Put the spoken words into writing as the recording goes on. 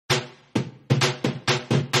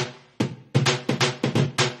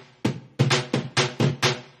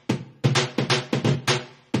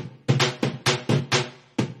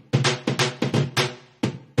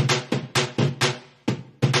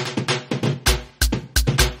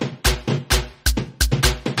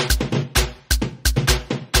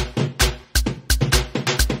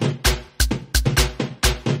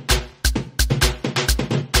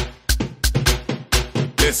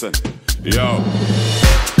Listen, yo,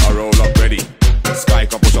 I roll up ready. Sky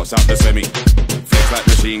couple shots out the semi. Flex like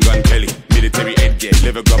machine gun Kelly. Military headgear,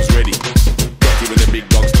 liver gloves ready. Dirty with the big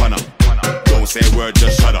dogs punner. Don't say a word,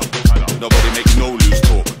 just shut up. Nobody make no loose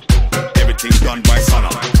talk. Everything done by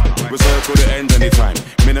sunup. Reserve could end anytime.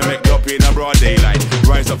 Minna make up in a broad daylight.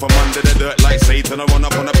 Rise up from under the dirt like Satan. I run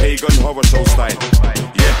up on a pagan horror show style.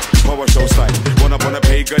 Yeah, horror show style. Run up on a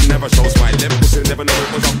pagan, never show smile. Them pussies never know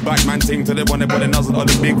it was a Batman thing till they wanna put a nozzle on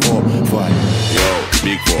the big 4-5. Yo,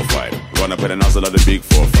 big 4-5. Run up with a nozzle on the big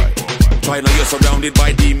 4-5. Try now you're surrounded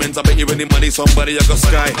by demons. I bet you any money somebody you got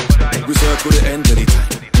sky. Reserve could end anytime.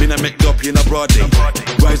 Minna make up in a broad day.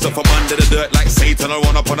 Rise up from under the dirt like Satan. I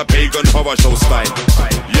run up on a pagan horror show style.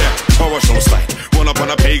 Yeah, horror show style. Run up on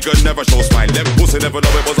a pagan, never show smile. Them pussy never know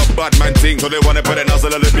it was a bad man thing, so they wanna put a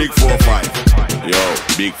nozzle on the big 4-5. Yo,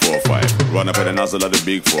 big 4-5. Run up with a nozzle on the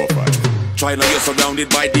big 4-5. Try now you're surrounded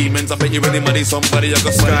by demons. I bet you any money somebody you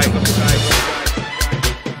got sky.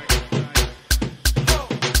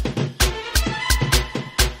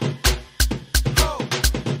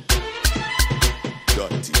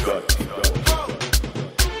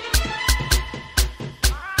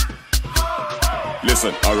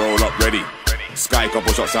 Listen, I roll up ready. Sky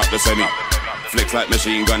couple shots out the semi. Flex like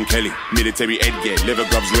machine gun Kelly. Military headgear, liver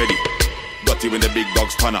gloves ready. Got you in the big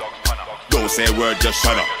dogs punner. Don't say a word, just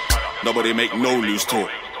shut up. Nobody make no loose talk.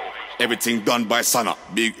 Everything done by sunup.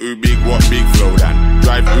 Big who, big what, big Flowdan.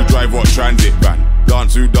 Drive who, drive what, transit van.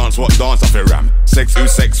 Dance who, dance what, dance off a ram. Sex who,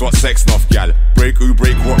 sex what, sex nuff gal. Break who,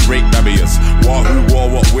 break what, break barriers. War who, war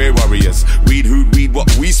what, we're warriors. Weed who, weed what,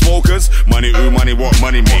 we smokers. Money who, money what,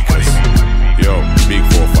 money makers. Yo, big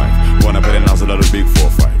 4-5. Wanna put a nozzle on the big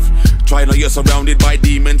 4-5. Try now you're surrounded by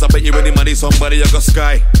demons. I bet you any money somebody you got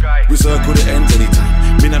sky. Reserve could end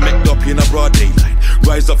anytime. Minna make up in a broad daylight.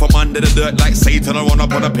 Rise up from under the dirt like Satan. I run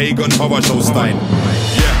up on a pagan horror show style.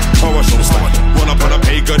 Yeah, horror show style. Run up on a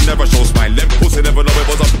pagan, never show smile. Them pussy never know it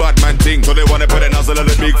was a bad man thing, so they wanna put a nozzle on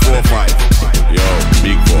the big 4-5. Yo,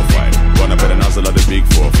 big 4-5. Wanna put a nozzle on the big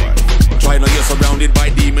 4-5. Try now you're surrounded by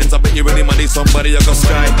demons. I bet you any money somebody you got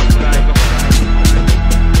sky.